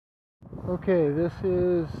Okay, this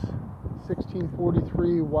is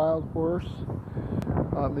 1643 Wildhorse.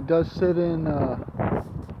 It does sit in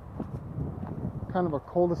kind of a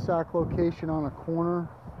cul-de-sac location on a corner.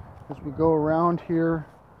 As we go around here,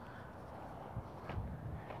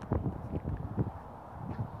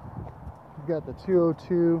 you've got the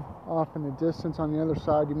 202 off in the distance on the other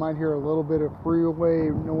side. You might hear a little bit of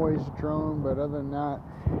freeway noise drone, but other than that,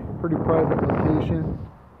 pretty private location.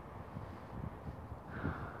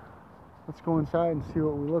 Let's go inside and see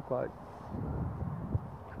what we look like.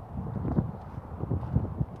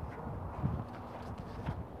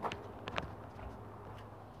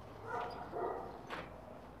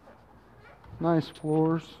 Nice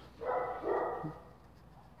floors,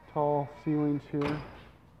 tall ceilings here.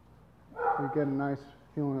 You get a nice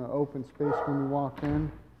feeling of open space when you walk in.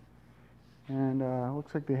 And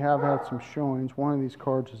looks like they have had some showings. One of these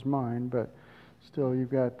cards is mine, but still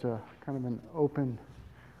you've got kind of an open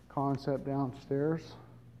concept downstairs.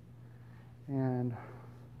 And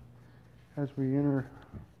as we enter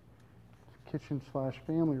the kitchen slash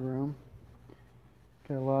family room,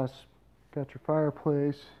 got your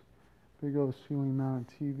fireplace, big old ceiling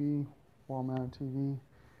mounted TV, wall mounted TV.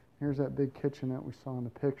 Here's that big kitchen that we saw in the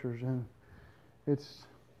pictures, and it's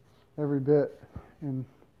every bit in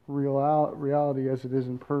reality as it is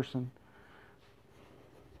in person.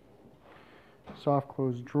 Soft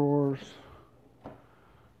closed drawers,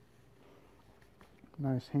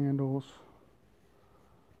 nice handles.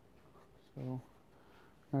 So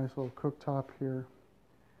nice little cooktop here,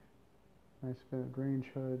 nice fitted range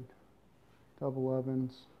hood, double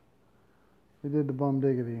ovens. They did the bum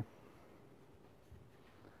diggity.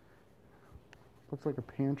 Looks like a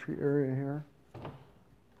pantry area here.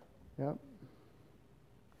 Yep.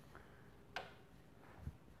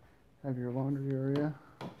 Have your laundry area.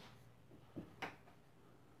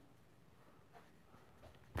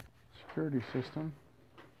 Security system.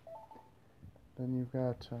 Then you've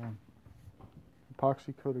got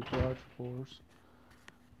epoxy coated garage floors.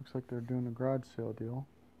 Looks like they're doing a garage sale deal.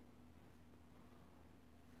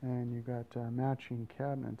 And you've got matching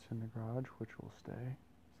cabinets in the garage, which will stay.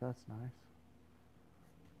 So that's nice.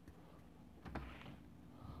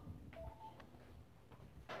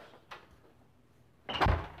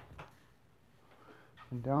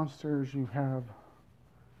 And downstairs you have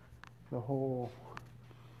the whole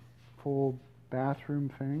full bathroom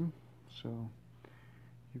thing. So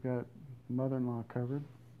you've got mother-in-law covered.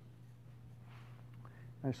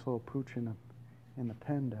 Nice little pooch in the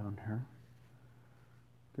pen down here.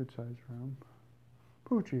 Good sized room.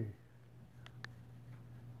 Poochie.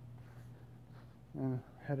 And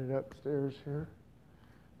headed upstairs here.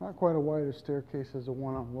 Not quite as wide a staircase as the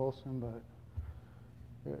one on Wilson, but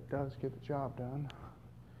it does get the job done.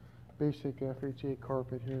 Basic FHA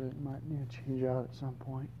carpet here that might need to change out at some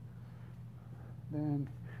point. Then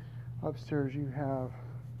upstairs you have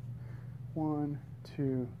 1,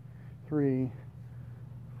 2, 3,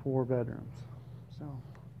 4 bedrooms. So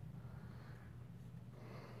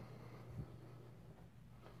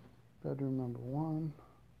bedroom number 1.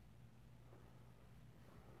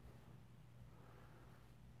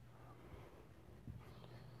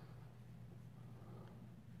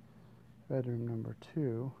 Bedroom number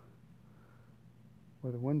 2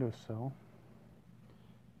 with a windowsill.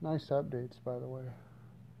 Nice updates, by the way.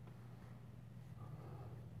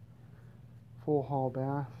 Full hall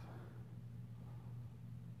bath.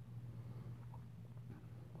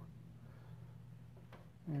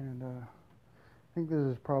 And I think this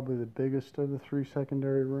is probably the biggest of the 3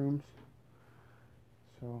 secondary rooms.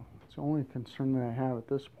 So it's the only concern that I have at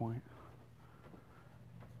this point.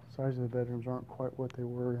 The size of the bedrooms aren't quite what they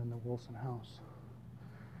were in the Wilson house.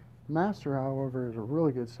 The master, however, is a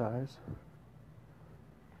really good size.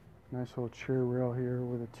 Nice little chair rail here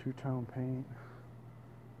with a 2-tone paint.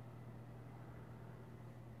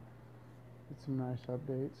 Get some nice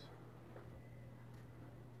updates.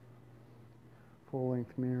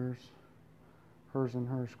 Full-length mirrors, hers and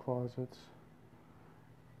hers closets,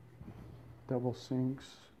 double sinks,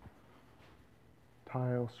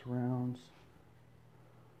 tile surrounds.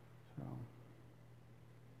 So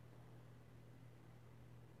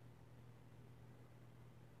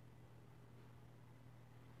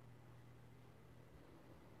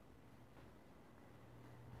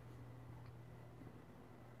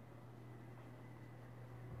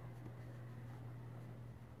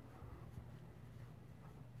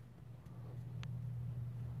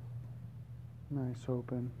nice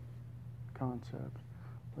open concept.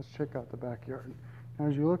 Let's check out the backyard. Now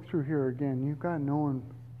as you look through here again, you've got no one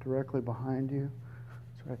directly behind you,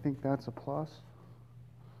 so I think that's a plus.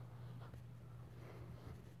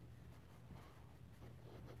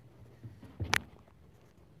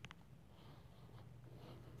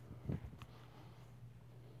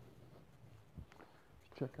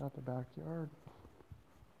 check out the backyard.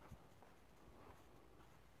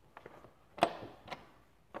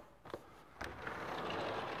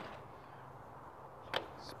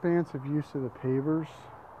 Expansive use of the pavers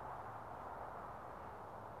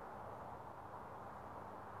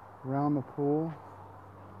around the pool.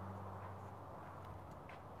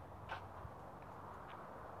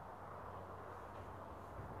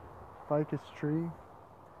 Ficus tree,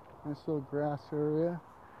 nice little grass area.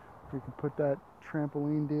 We can put that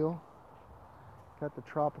trampoline deal. Got the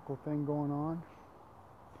tropical thing going on.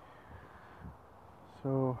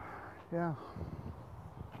 So, yeah.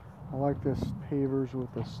 I like this pavers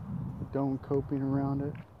with this stone coping around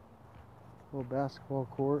it. Little basketball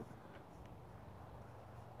court.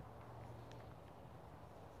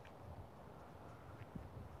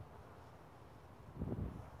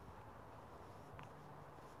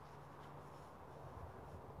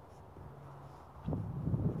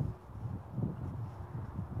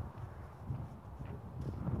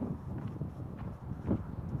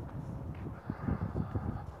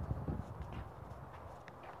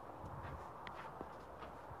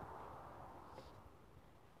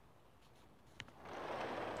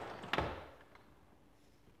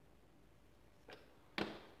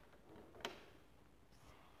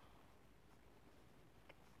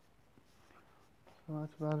 So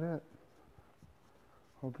that's about it.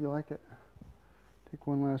 Hope you like it. Take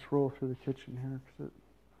one last roll through the kitchen here because it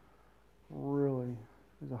really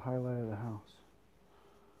is a highlight of the house.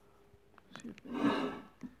 See if they, I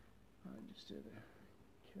just did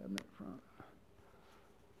a cabinet front.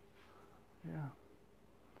 Yeah,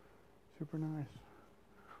 super nice.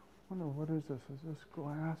 Wonder what is this? Is this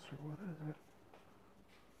glass or what is it?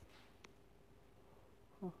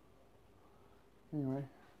 Huh. Anyway,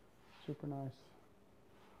 super nice.